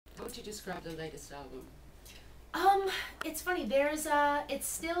would you describe the latest album? It's funny. There's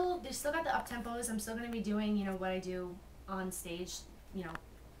still got the up tempos. I'm still gonna be doing, you know, what I do on stage, you know,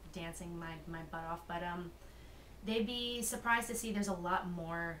 dancing my butt off. But they'd be surprised to see there's a lot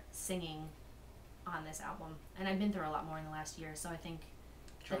more singing on this album, and I've been through a lot more in the last year. So I think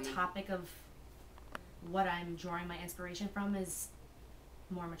the topic of what I'm drawing my inspiration from is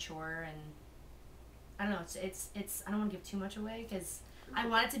more mature, and I don't know. It's I don't want to give too much away because I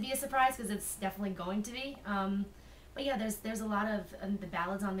want it to be a surprise because it's definitely going to be. But yeah, there's a lot of the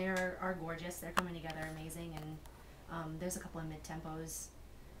ballads on there are gorgeous. They're coming together amazing, and there's a couple of mid tempos.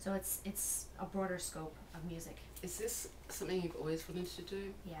 So it's a broader scope of music. Is this something you've always wanted to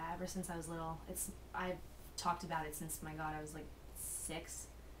do? Yeah, ever since I was little. I've talked about it since, my God, I was like 6,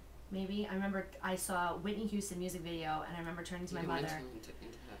 maybe. I remember I saw Whitney Houston music video, and I remember turning to my mother.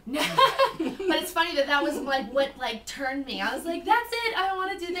 No, but it's funny that was like what like turned me. I was like, that's it. I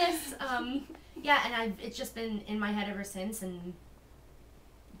want to do this. Yeah, and it's just been in my head ever since, and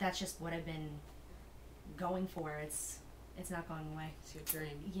that's just what I've been going for. It's not going away. It's your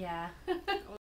dream. Yeah.